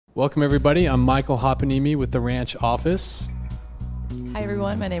Welcome everybody, I'm Michael Hoppenimi with the Ranch office. Hi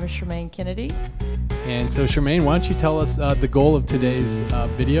everyone, my name is Chermayne Kennedy. And so Chermayne, why don't you tell us the goal of today's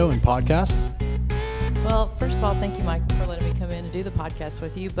video and podcast? Well, first of all, thank you, Michael, for letting me come in and do the podcast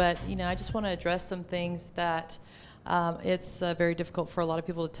with you. But, I just want to address some things that it's very difficult for a lot of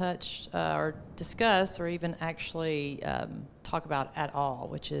people to touch or discuss or even actually talk about at all,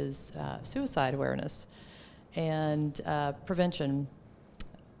 which is suicide awareness and prevention.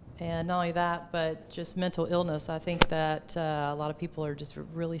 And not only that, but just mental illness. I think that a lot of people are just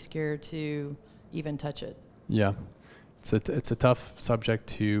really scared to even touch it. Yeah, it's a tough subject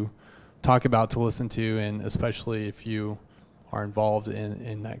to talk about, to listen to, and especially if you are involved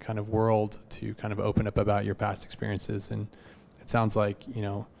in that kind of world, to kind of open up about your past experiences. And it sounds like,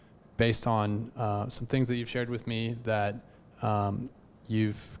 based on some things that you've shared with me, that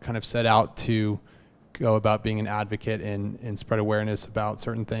you've kind of set out to go about being an advocate and spread awareness about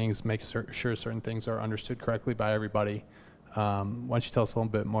certain things, make sure certain things are understood correctly by everybody. Why don't you tell us a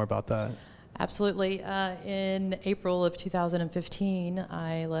little bit more about that? Absolutely. In April of 2015,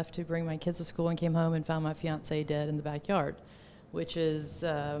 I left to bring my kids to school and came home and found my fiance dead in the backyard, which is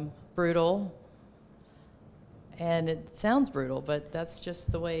brutal. And it sounds brutal, but that's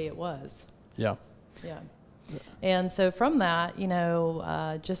just the way it was. Yeah. Yeah. And so from that,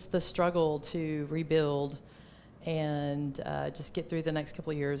 just the struggle to rebuild and just get through the next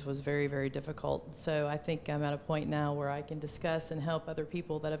couple of years was very, very difficult. So I think I'm at a point now where I can discuss and help other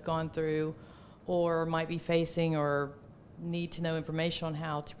people that have gone through or might be facing or need to know information on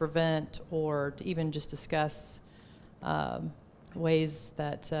how to prevent or to even just discuss ways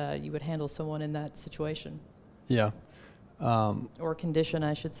that you would handle someone in that situation. Yeah. Or condition,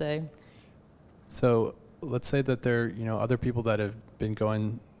 I should say. So let's say that there are, other people that have been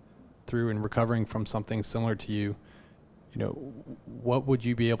going through and recovering from something similar to you. What would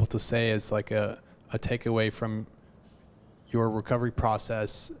you be able to say as like a takeaway from your recovery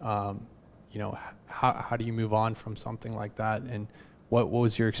process? How do you move on from something like that? And what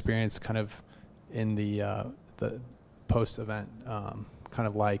was your experience kind of in the post-event kind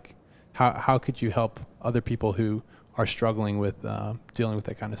of like? How could you help other people who are struggling with dealing with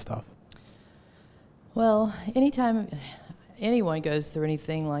that kind of stuff? Well, anytime anyone goes through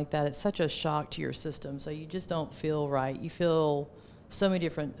anything like that, it's such a shock to your system. So you just don't feel right. You feel so many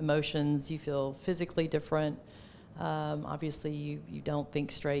different emotions. You feel physically different. Obviously, you don't think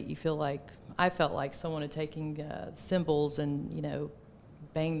straight. You feel like, I felt like someone had taken cymbals and,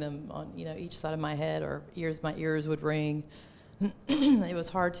 banged them on, each side of my head, or my ears would ring. It was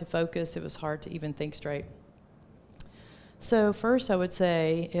hard to focus. It was hard to even think straight. So first, I would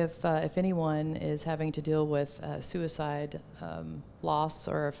say if anyone is having to deal with suicide loss,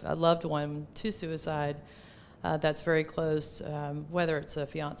 or if a loved one to suicide that's very close, whether it's a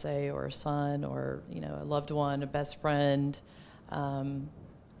fiance or a son or a loved one, a best friend,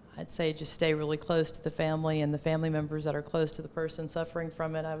 I'd say just stay really close to the family and the family members that are close to the person suffering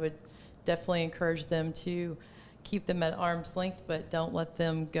from it. I would definitely encourage them to keep them at arm's length, but don't let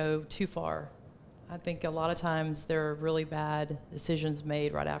them go too far. I think a lot of times there are really bad decisions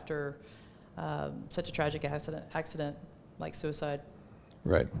made right after such a tragic accident like suicide.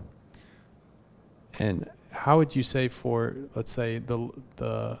 Right. And how would you say for, let's say,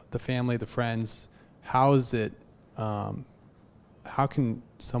 the family, the friends, how is it, how can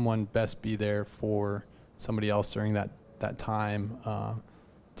someone best be there for somebody else during that time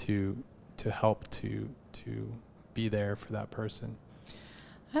to help to be there for that person?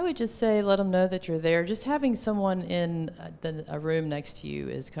 I would just say let them know that you're there. Just having someone in a room next to you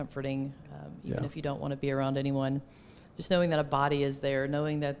is comforting, even if you don't want to be around anyone. Just knowing that a body is there,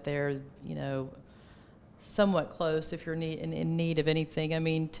 knowing that they're, somewhat close if you're in need of anything. I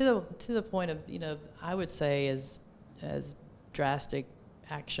mean, to the point of, I would say as drastic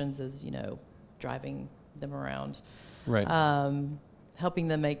actions as, driving them around. Right. Helping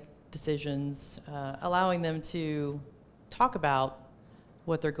them make decisions, allowing them to talk about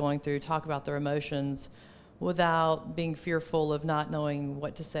what they're going through, talk about their emotions without being fearful of not knowing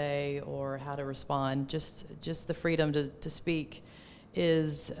what to say or how to respond. Just the freedom to speak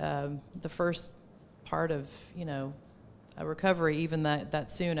is the first part of, a recovery, even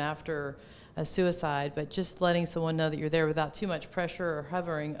that soon after a suicide, but just letting someone know that you're there without too much pressure or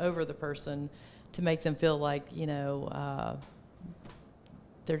hovering over the person to make them feel like,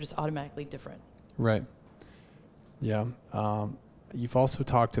 they're just automatically different. Right. Yeah. You've also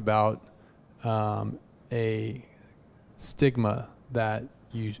talked about a stigma that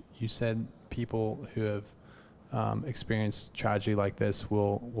you said people who have experienced tragedy like this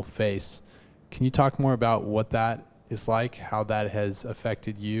will face. Can you talk more about what that is like, how that has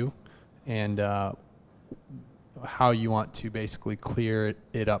affected you, and how you want to basically clear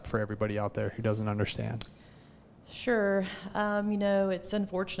it up for everybody out there who doesn't understand. Sure. It's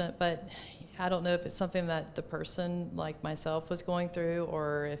unfortunate, but I don't know if it's something that the person like myself was going through,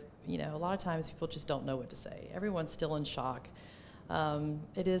 or if, a lot of times people just don't know what to say. Everyone's still in shock.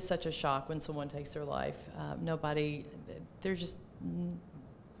 It is such a shock when someone takes their life. There's just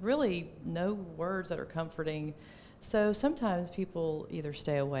really no words that are comforting. So sometimes people either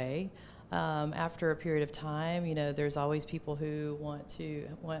stay away. After a period of time, there's always people who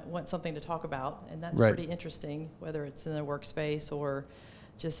want something to talk about, and that's Right. pretty interesting, whether it's in their workspace or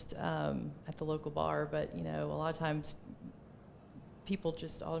just at the local bar. But a lot of times people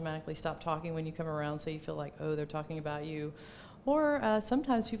just automatically stop talking when you come around, so you feel like, oh, they're talking about you. Or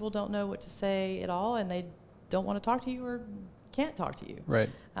sometimes people don't know what to say at all, and they don't want to talk to you or can't talk to you. Right.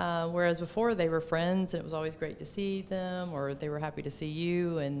 Whereas before they were friends and it was always great to see them, or they were happy to see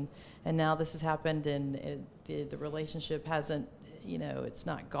you, and now this has happened, and the relationship hasn't, it's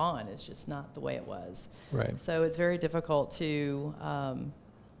not gone. It's just not the way it was. Right. So it's very difficult to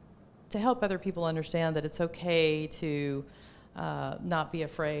help other people understand that it's okay to not be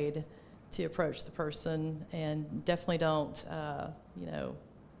afraid to approach the person, and definitely don't,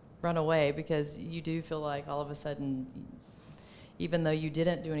 run away, because you do feel like all of a sudden, even though you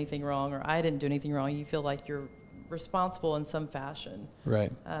didn't do anything wrong, or I didn't do anything wrong, you feel like you're responsible in some fashion.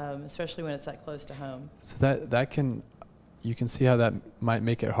 Right. Especially when it's that close to home. So you can see how that might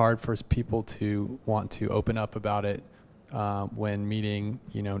make it hard for people to want to open up about it when meeting,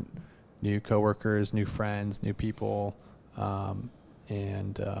 new coworkers, new friends, new people,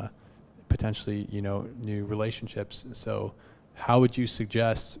 and potentially, new relationships. So how would you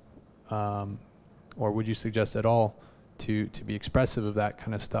suggest, or would you suggest at all, to be expressive of that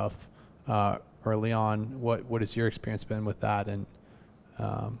kind of stuff early on? What has your experience been with that? And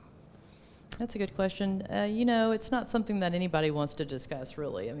that's a good question. It's not something that anybody wants to discuss,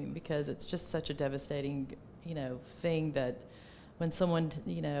 really. I mean, because it's just such a devastating, thing that when someone,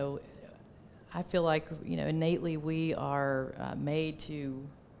 I feel like, innately we are made to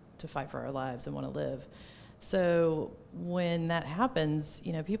fight for our lives and want to live. So when that happens,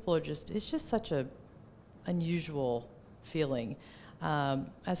 people are it's just such a unusual feeling.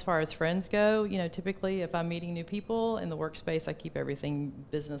 As far as friends go, typically if I'm meeting new people in the workspace, I keep everything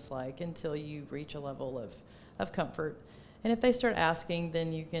businesslike until you reach a level of comfort. And if they start asking,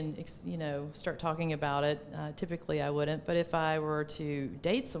 then you can, start talking about it. Typically I wouldn't, but if I were to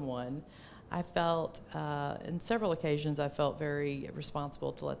date someone, I felt, in several occasions, I felt very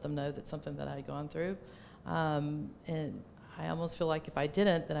responsible to let them know that's something that I had gone through. And I almost feel like if I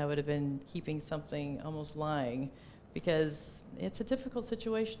didn't, then I would have been keeping something, almost lying, because it's a difficult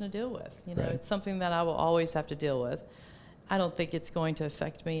situation to deal with. Right. It's something that I will always have to deal with. I don't think it's going to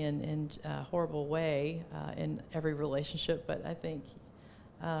affect me in a horrible way in every relationship, but I think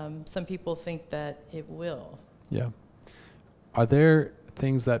some people think that it will. Yeah. Are there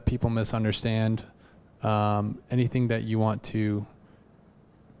things that people misunderstand? Anything that you want to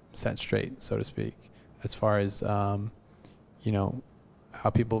set straight, so to speak, as far as how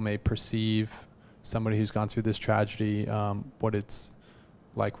people may perceive somebody who's gone through this tragedy, what it's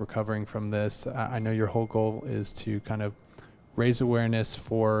like recovering from this? I know your whole goal is to kind of raise awareness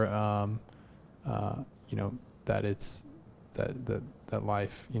for that it's that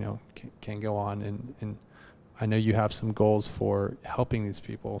life can go on, and I know you have some goals for helping these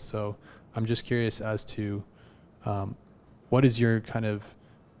people. So I'm just curious as to what is your kind of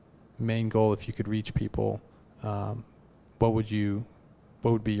main goal if you could reach people? What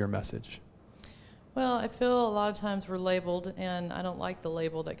would be your message? Well, I feel a lot of times we're labeled, and I don't like the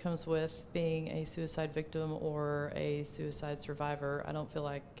label that comes with being a suicide victim or a suicide survivor. I don't feel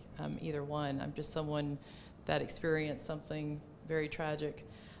like I'm either one. I'm just someone that experienced something very tragic.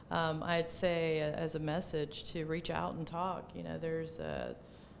 I'd say as a message to reach out and talk. There's a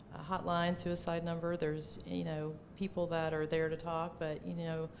hotline, suicide number. There's, people that are there to talk. But,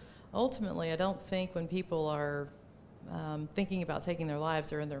 ultimately, I don't think when people are thinking about taking their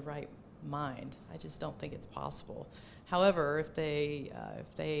lives, they're in their right mind. I just don't think it's possible. However,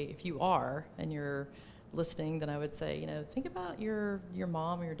 if you are and you're listening, then I would say, think about your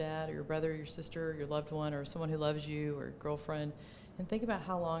mom or your dad or your brother or your sister or your loved one or someone who loves you or girlfriend, and think about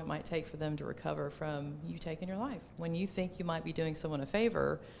how long it might take for them to recover from you taking your life. When you think you might be doing someone a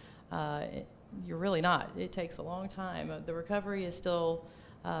favor, you're really not. It takes a long time. The recovery is still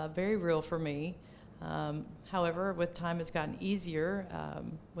very real for me. However, with time, it's gotten easier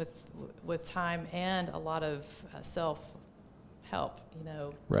with time and a lot of self-help,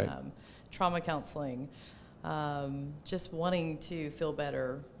 Right. Trauma counseling, just wanting to feel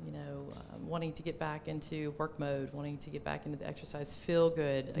better, wanting to get back into work mode, wanting to get back into the exercise, feel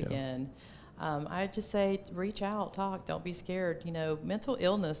good again. I just say, reach out, talk, don't be scared. Mental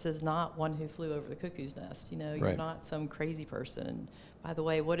illness is not one who flew over the cuckoo's nest. You're not some crazy person. And by the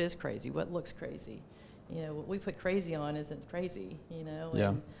way, what is crazy? What looks crazy? What we put crazy on isn't crazy,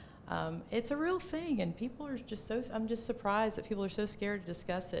 And, it's a real thing, and people are just I'm just surprised that people are so scared to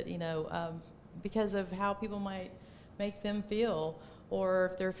discuss it, because of how people might make them feel, or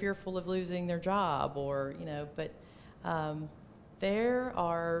if they're fearful of losing their job, or, but there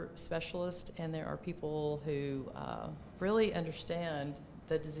are specialists and there are people who really understand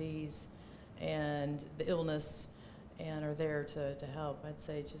the disease and the illness and are there to help. I'd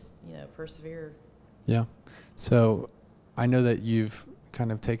say just, persevere. Yeah. So I know that you've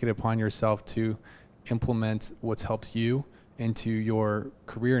kind of taken it upon yourself to implement what's helped you into your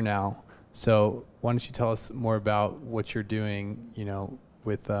career now. So why don't you tell us more about what you're doing,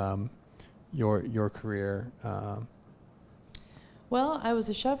 with your career? Well, I was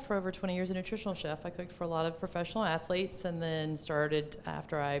a chef for over 20 years, a nutritional chef. I cooked for a lot of professional athletes, and then started,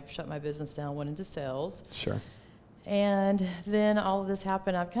 after I shut my business down, went into sales. Sure. And then all of this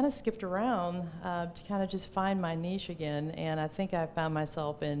happened. I've kind of skipped around to kind of just find my niche again, and I think I found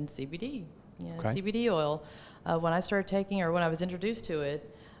myself in CBD, CBD oil. When I started taking, or when I was introduced to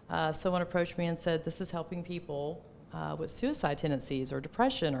it, someone approached me and said, this is helping people with suicide tendencies or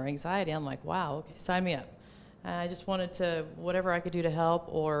depression or anxiety. I'm like, wow, okay, sign me up. I just wanted to, whatever I could do to help,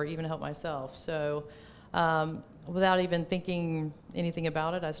 or even help myself. So without even thinking anything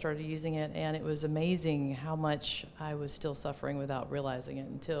about it, I started using it, and it was amazing how much I was still suffering without realizing it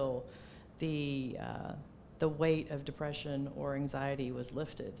until the weight of depression or anxiety was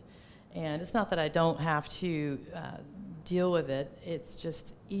lifted. And it's not that I don't have to deal with it, it's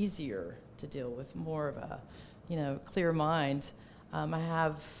just easier to deal with, more of a, clear mind. I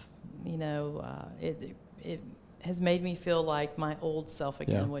have, it has made me feel like my old self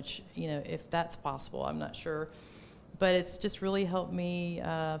again, which, if that's possible, I'm not sure. But it's just really helped me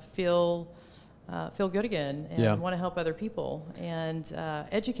feel good again, and want to help other people and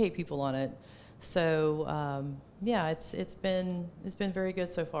educate people on it. So it's been very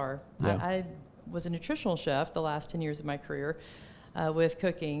good so far. I was a nutritional chef the last 10 years of my career with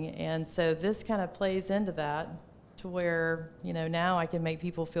cooking, and so this kind of plays into that, to where now I can make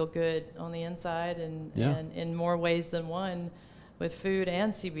people feel good on the inside, and in more ways than one, with food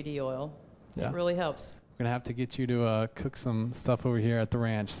and CBD oil. It really helps. We're gonna have to get you to cook some stuff over here at the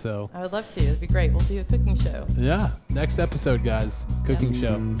ranch. So I would love to. It'd be great. We'll do a cooking show. Yeah, next episode, guys. Cooking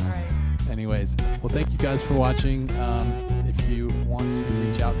show. All right. Anyways, well, thank you guys for watching. If you want to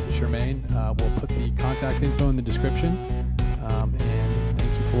reach out to Chermayne, we'll put the contact info in the description. And thank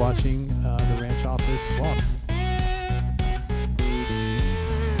you for watching the Ranch Office Vlog.